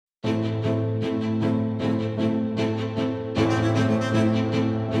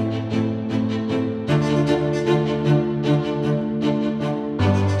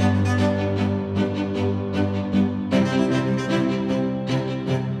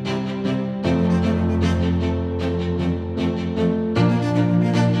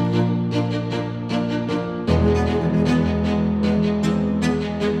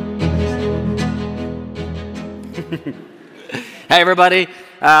Hey everybody.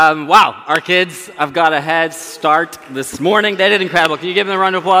 Wow, our kids have got a head start this morning. They did incredible. Can you give them a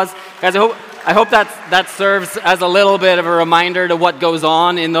round of applause? Guys, I hope that serves as a little bit of a reminder to what goes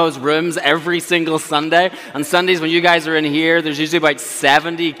on in those rooms every single Sunday. On Sundays when you guys are in here, there's usually about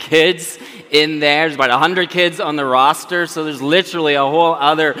 70 kids in there. There's about 100 kids on the roster, so there's literally a whole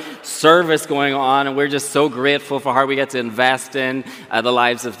other service going on, and we're just so grateful for how we get to invest in the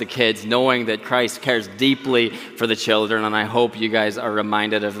lives of the kids, knowing that Christ cares deeply for the children, and I hope you guys are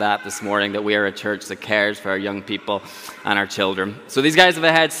reminded of that this morning, that we are a church that cares for our young people and our children. So these guys have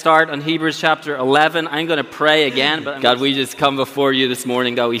a head start on Hebrews chapter 11. I'm going to pray again, but God, we just come before you this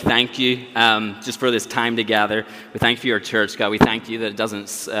morning. God, we thank you just for this time together. We thank you for your church, God. We thank you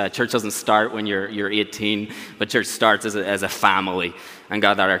that church doesn't start when you're 18, but church starts as a family. And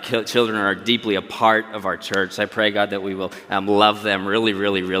God, that our children are deeply a part of our church. I pray, God, that we will love them really,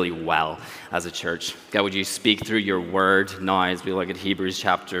 really, really well as a church. God, would you speak through your word now as we look at Hebrews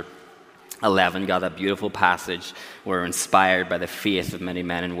chapter 11, God, that beautiful passage. We're inspired by the faith of many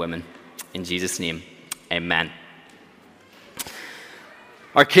men and women. In Jesus' name, amen.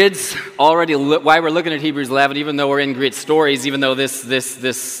 Our kids already, why we're looking at Hebrews 11, even though we're in Great Stories, even though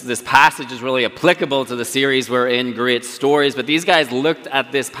this passage is really applicable to the series we're in, Great Stories, but these guys looked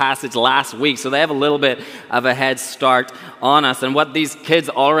at this passage last week, so they have a little bit of a head start on us. And what these kids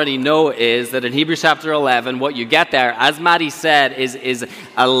already know is that in Hebrews chapter 11, what you get there, as Maddie said, is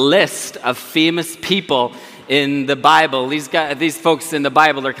a list of famous people in the Bible. These folks in the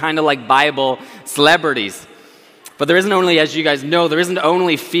Bible are kind of like Bible celebrities. But there isn't only, as you guys know, there isn't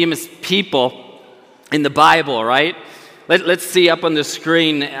only famous people in the Bible, right? Let's see up on the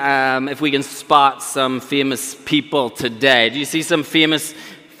screen if we can spot some famous people today. Do you see some famous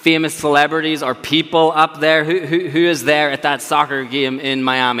celebrities or people up there? Who is there at that soccer game in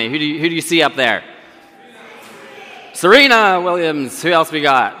Miami? Who do you see up there? Serena Williams. Who else we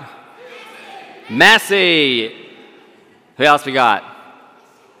got? Messi. Who else we got?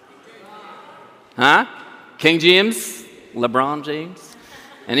 Huh? King James? LeBron James?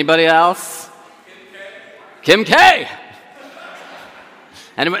 Anybody else? Kim K.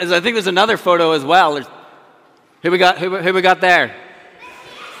 And I think there's another photo as well. Who we got there?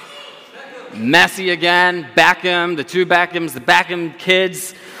 Messi again, Beckham, the two Beckhams, the Beckham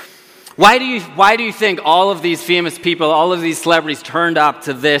kids. Why do you think all of these famous people, all of these celebrities turned up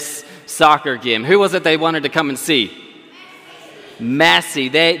to this soccer game? Who was it they wanted to come and see?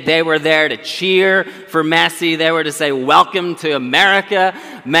 Messi. They were there to cheer for Messi. They were to say, welcome to America,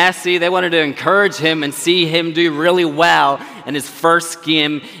 Messi. They wanted to encourage him and see him do really well in his first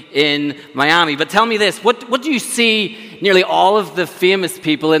game in Miami. But tell me this, what do you see nearly all of the famous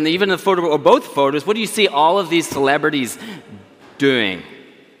people, and even the photo, or both photos, what do you see all of these celebrities doing?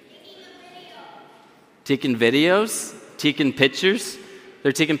 Taking videos? Taking pictures?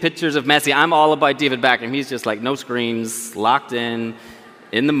 They're taking pictures of Messi. I'm all about David Beckham. He's just like no screens, locked in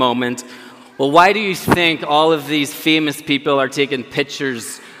the moment. Well, why do you think all of these famous people are taking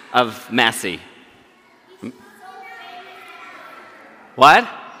pictures of Messi? What?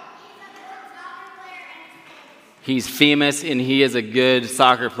 He's famous and he is a good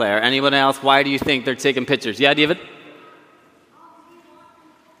soccer player. Anyone else? Why do you think they're taking pictures? Yeah, David?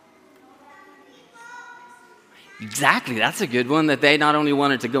 Exactly, that's a good one, that they not only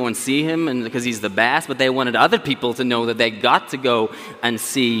wanted to go and see him and because he's the best, but they wanted other people to know that they got to go and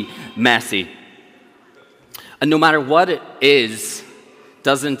see Messi. And no matter what it is,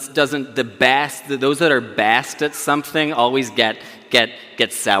 doesn't the best, those that are best at something always get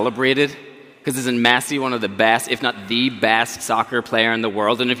celebrated? Because isn't Messi one of the best, if not the best soccer player in the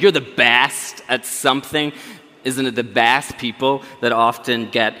world? And if you're the best at something, isn't it the best people that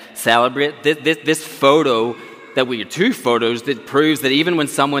often get celebrated? This photo, two photos that proves that even when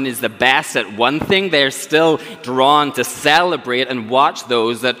someone is the best at one thing, they're still drawn to celebrate and watch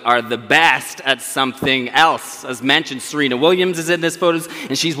those that are the best at something else. As mentioned, Serena Williams is in this photos,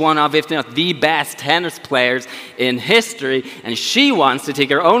 and she's one of, if not the best tennis players in history, and she wants to take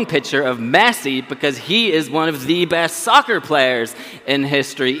her own picture of Messi because he is one of the best soccer players in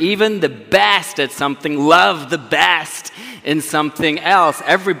history. Even the best at something love the best in something else.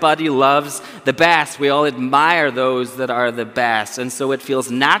 Everybody loves the best. We all admire those that are the best. And so it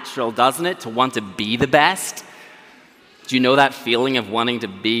feels natural, doesn't it, to want to be the best? Do you know that feeling of wanting to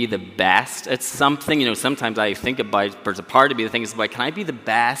be the best at something? Sometimes I think about, there's a part of me that thinks about, can I be the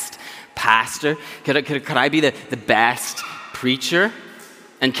best pastor? Could I be the best preacher?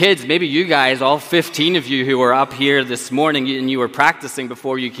 And kids, maybe you guys, all 15 of you who were up here this morning and you were practicing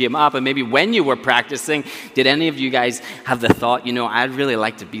before you came up, and maybe when you were practicing, did any of you guys have the thought, I'd really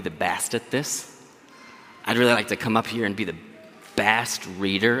like to be the best at this? I'd really like to come up here and be the best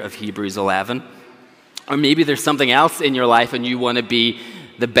reader of Hebrews 11? Or maybe there's something else in your life and you want to be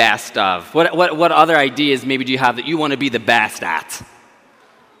the best of. What other ideas maybe do you have that you want to be the best at?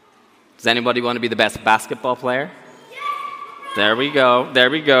 Does anybody want to be the best basketball player? There we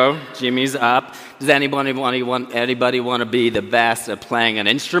go. Jimmy's up. Does anybody want to be the best at playing an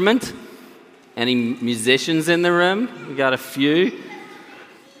instrument? Any musicians in the room? We got a few.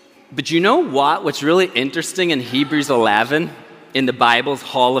 But you know what? What's really interesting in Hebrews 11, in the Bible's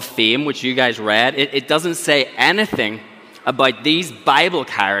Hall of Fame, which you guys read, it doesn't say anything about these Bible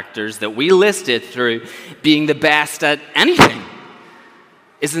characters that we listed through being the best at anything.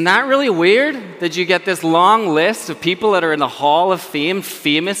 Isn't that really weird that you get this long list of people that are in the Hall of Fame,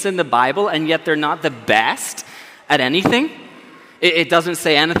 famous in the Bible, and yet they're not the best at anything? It doesn't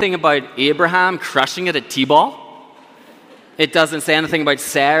say anything about Abraham crushing it at T-ball. It doesn't say anything about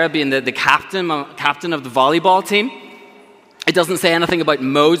Sarah being the captain of the volleyball team. It doesn't say anything about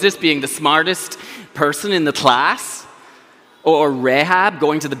Moses being the smartest person in the class, or Rahab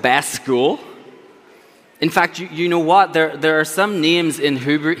going to the best school. In fact, you know what? There are some names in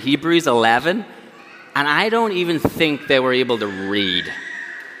Hebrews 11, and I don't even think they were able to read.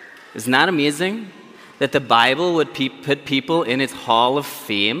 Isn't that amazing? That the Bible would put people in its Hall of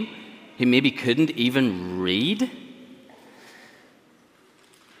Fame who maybe couldn't even read?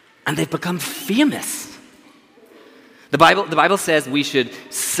 And they've become famous. The Bible says we should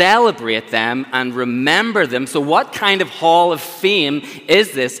celebrate them and remember them. So what kind of Hall of Fame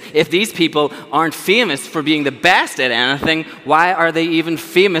is this? If these people aren't famous for being the best at anything, why are they even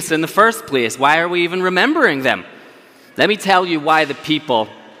famous in the first place? Why are we even remembering them? Let me tell you why the people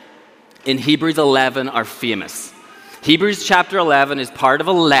in Hebrews 11 are famous. Hebrews chapter 11 is part of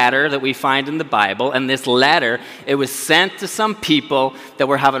a letter that we find in the Bible, and this letter, it was sent to some people that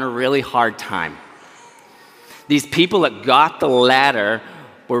were having a really hard time. These people that got the letter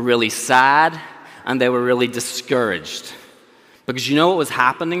were really sad and they were really discouraged. Because you know what was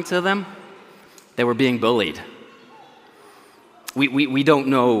happening to them? They were being bullied. We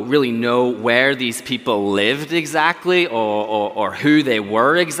don't really know where these people lived exactly or who they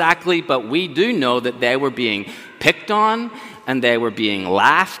were exactly, but we do know that they were being picked on and they were being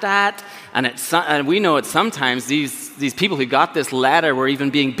laughed at. And we know that sometimes these people who got this letter were even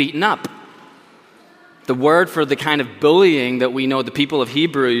being beaten up. The word for the kind of bullying that we know the people of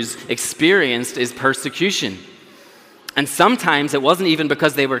Hebrews experienced is persecution. And sometimes it wasn't even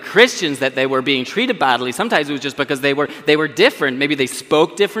because they were Christians that they were being treated badly. Sometimes it was just because they were different. Maybe they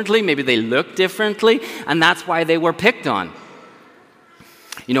spoke differently, maybe they looked differently, and that's why they were picked on.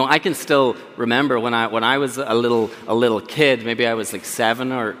 You know, I can still remember when I was a little kid, maybe I was like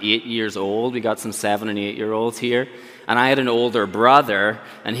 7 or 8 years old. We got some 7 and 8-year-olds here. And I had an older brother,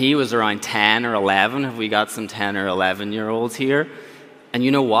 and he was around 10 or 11. Have we got some 10 or 11-year-olds here? And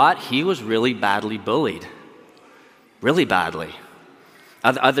you know what? He was really badly bullied. Really badly.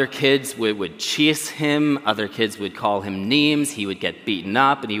 Other kids would chase him. Other kids would call him names. He would get beaten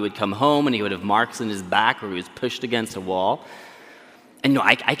up, and he would come home, and he would have marks in his back where he was pushed against a wall. And you know,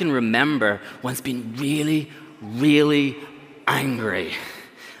 I can remember once being really, really angry.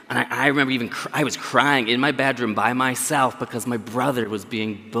 And I remember I was crying in my bedroom by myself because my brother was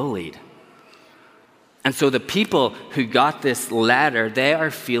being bullied. And so the people who got this letter, they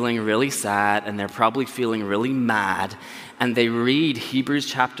are feeling really sad and they're probably feeling really mad. And they read Hebrews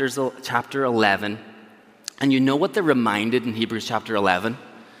chapter 11. And you know what they're reminded in Hebrews chapter 11?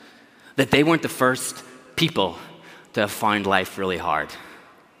 That they weren't the first people to have found life really hard.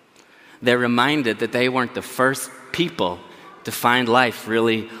 They're reminded that they weren't the first people to find life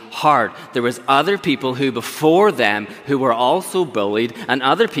really hard. There was other people who before them who were also bullied and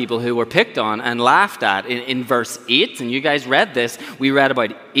other people who were picked on and laughed at. In verse 8, and you guys read this, we read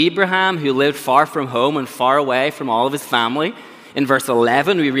about Abraham who lived far from home and far away from all of his family. In verse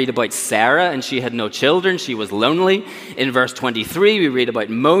 11, we read about Sarah, and she had no children. She was lonely. In verse 23, we read about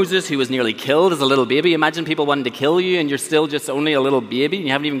Moses, who was nearly killed as a little baby. Imagine people wanting to kill you, and you're still just only a little baby, and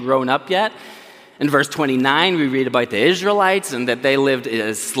you haven't even grown up yet. In verse 29, we read about the Israelites, and that they lived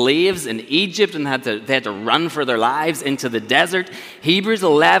as slaves in Egypt, and they had to run for their lives into the desert. Hebrews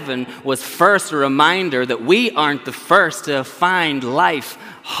 11 was first a reminder that we aren't the first to find life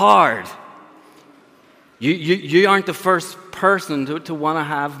hard. You aren't the first person to want to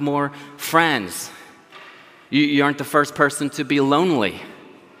have more friends. You aren't the first person to be lonely.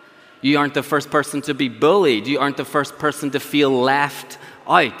 You aren't the first person to be bullied. You aren't the first person to feel left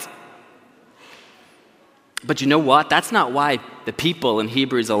out. But you know what? That's not why the people in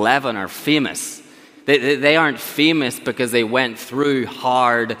Hebrews 11 are famous. They aren't famous because they went through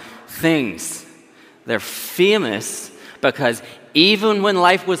hard things. They're famous because even when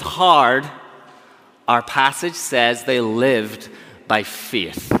life was hard, our passage says they lived by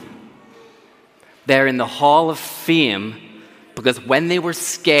faith. They're in the Hall of Fame because when they were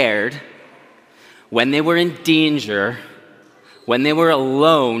scared, when they were in danger, when they were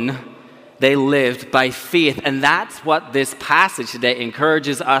alone, they lived by faith. And that's what this passage today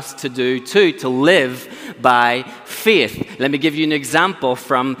encourages us to do too, to live by faith. Let me give you an example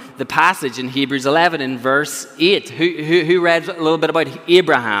from the passage in Hebrews 11 in verse 8. Who read a little bit about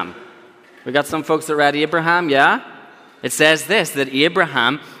Abraham? We got some folks that read Abraham, yeah? It says this, that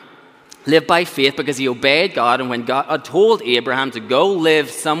Abraham lived by faith because he obeyed God, and when God told Abraham to go live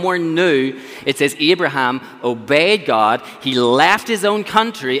somewhere new, it says Abraham obeyed God. He left his own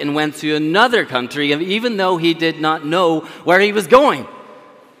country and went to another country, even though he did not know where he was going.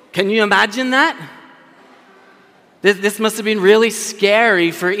 Can you imagine that? This must have been really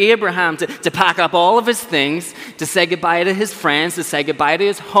scary for Abraham to pack up all of his things, to say goodbye to his friends, to say goodbye to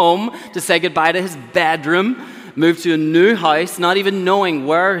his home, to say goodbye to his bedroom, move to a new house, not even knowing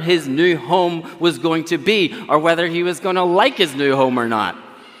where his new home was going to be or whether he was going to like his new home or not.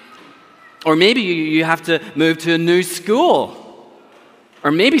 Or maybe you have to move to a new school.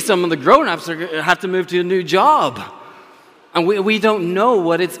 Or maybe some of the grown-ups have to move to a new job. And we don't know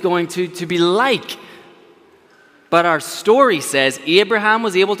what it's going to be like. But our story says Abraham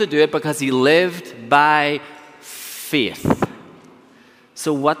was able to do it because he lived by faith.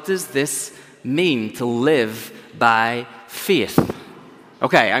 So what does this mean, to live by faith?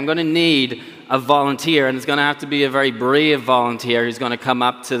 Okay, I'm going to need a volunteer, and it's going to have to be a very brave volunteer who's going to come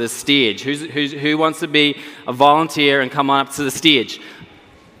up to the stage. Who wants to be a volunteer and come on up to the stage?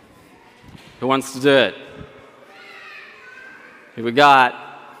 Who wants to do it? Here we got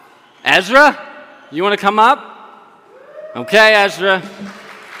Ezra. You want to come up? Okay, Ezra.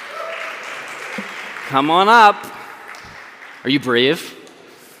 Come on up. Are you brave?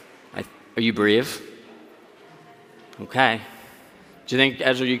 Are you brave? Okay. Do you think,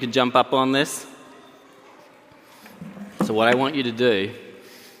 Ezra, you could jump up on this? So what I want you to do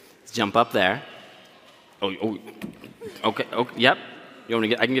is jump up there. Oh, okay, yep.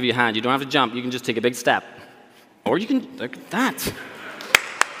 I can give you a hand. You don't have to jump. You can just take a big step. Or you can, like that.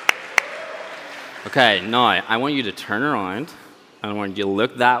 Okay, now I want you to turn around. I want you to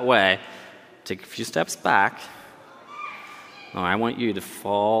look that way. Take a few steps back. Now I want you to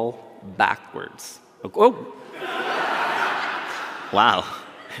fall backwards. Oh! Wow.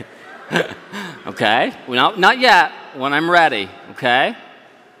 Okay, well, not yet. When I'm ready, okay?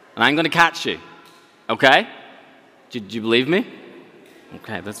 And I'm going to catch you, okay? Do you believe me?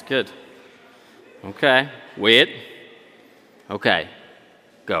 Okay, that's good. Okay, wait. Okay,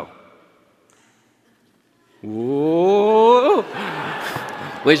 go. Whoa.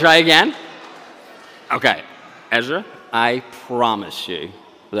 Will you try again? Okay, Ezra, I promise you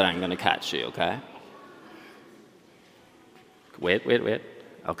that I'm going to catch you, okay? Wait.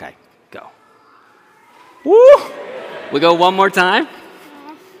 Okay, go. Woo! We go one more time?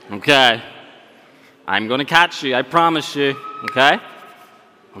 Okay. I'm going to catch you, I promise you, okay?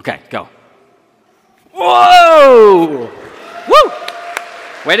 Okay, go. Whoa! Woo!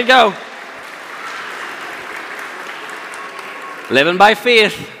 Way to go. Living by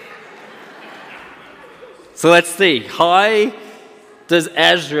faith. So let's see. How does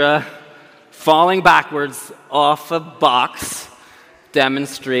Ezra falling backwards off a box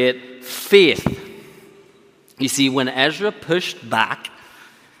demonstrate faith? You see, when Ezra pushed back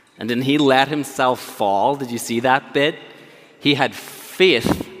and then he let himself fall, did you see that bit? He had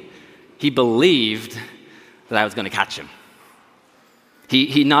faith. He believed that I was going to catch him.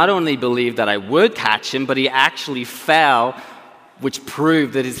 He not only believed that I would catch him, but he actually fell, which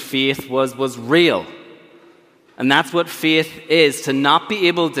proved that his faith was real. And that's what faith is, to not be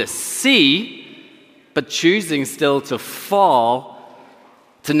able to see, but choosing still to fall,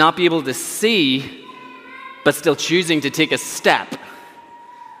 to not be able to see, but still choosing to take a step,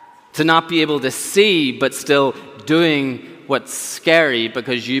 to not be able to see, but still doing what's scary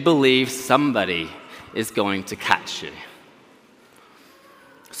because you believe somebody is going to catch you.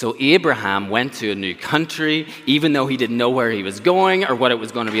 So Abraham went to a new country, even though he didn't know where he was going or what it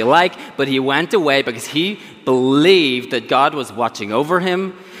was going to be like, but he went away because he believed that God was watching over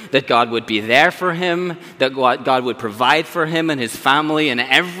him, that God would be there for him, that God would provide for him and his family in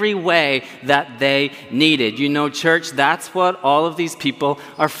every way that they needed. You know, church, that's what all of these people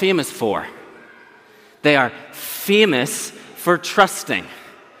are famous for. They are famous for trusting.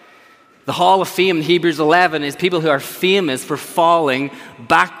 The Hall of Fame in Hebrews 11 is people who are famous for falling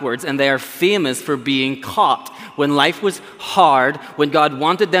backwards, and they are famous for being caught. When life was hard, when God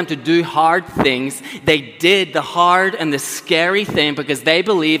wanted them to do hard things, they did the hard and the scary thing because they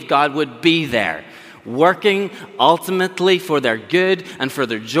believed God would be there, working ultimately for their good and for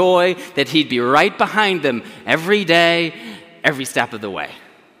their joy, that He'd be right behind them every day, every step of the way.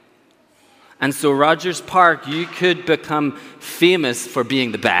 And so, Rogers Park, you could become famous for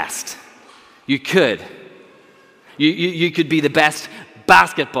being the best. You could. You could be the best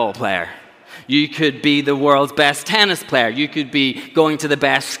basketball player. You could be the world's best tennis player. You could be going to the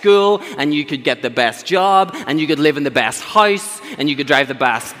best school, and you could get the best job, and you could live in the best house, and you could drive the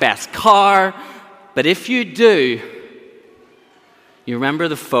best car. But if you do, you remember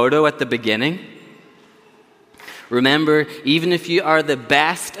the photo at the beginning? Remember, even if you are the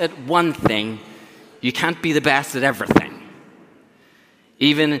best at one thing, you can't be the best at everything.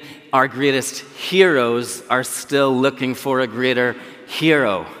 Even our greatest heroes are still looking for a greater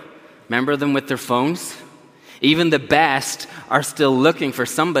hero. Remember them with their phones? Even the best are still looking for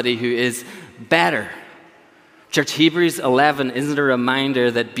somebody who is better. Church, Hebrews 11 isn't a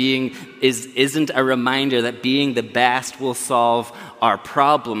reminder that being the best will solve our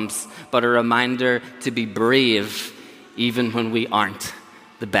problems, but a reminder to be brave even when we aren't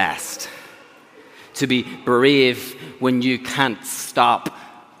the best. To be brave when you can't stop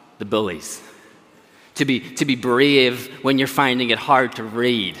the bullies. To be brave when you're finding it hard to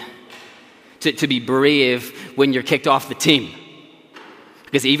read. To be brave when you're kicked off the team.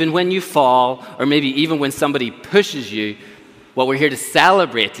 Because even when you fall, or maybe even when somebody pushes you, what we're here to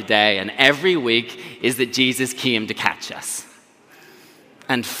celebrate today and every week is that Jesus came to catch us.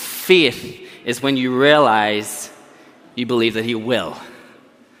 And faith is when you realize you believe that He will.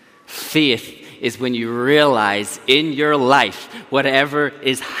 Faith is when you realize in your life, whatever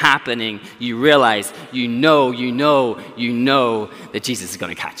is happening, you realize, you know that Jesus is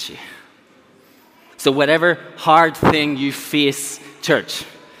going to catch you. So whatever hard thing you face, church,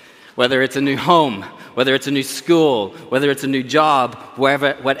 whether it's a new home, whether it's a new school, whether it's a new job,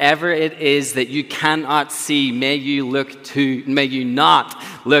 whatever it is that you cannot see, may you not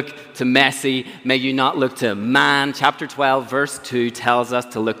look to Messi, may you not look to man. Chapter 12, verse 2 tells us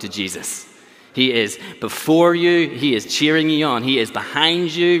to look to Jesus. He is before you. He is cheering you on. He is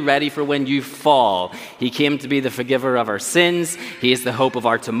behind you, ready for when you fall. He came to be the forgiver of our sins. He is the hope of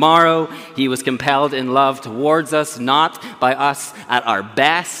our tomorrow. He was compelled in love towards us, not by us at our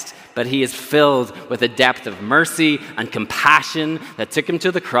best, but He is filled with a depth of mercy and compassion that took Him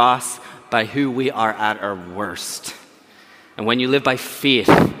to the cross by who we are at our worst. And when you live by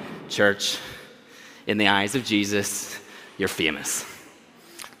faith, church, in the eyes of Jesus, you're famous.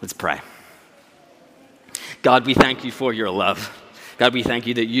 Let's pray. God, we thank You for Your love. God, we thank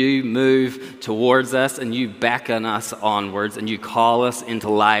You that You move towards us and You beckon us onwards and You call us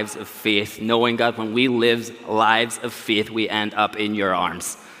into lives of faith, knowing, God, when we live lives of faith, we end up in Your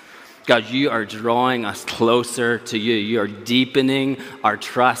arms. God, You are drawing us closer to You. You are deepening our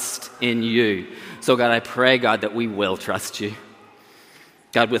trust in You. So, God, I pray, God, that we will trust You.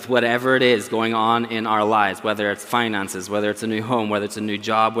 God, with whatever it is going on in our lives, whether it's finances, whether it's a new home, whether it's a new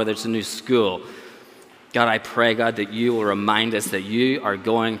job, whether it's a new school, God, I pray, God, that You will remind us that You are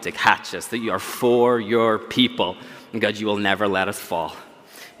going to catch us, that You are for Your people. And God, You will never let us fall.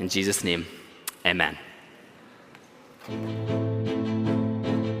 In Jesus' name, amen.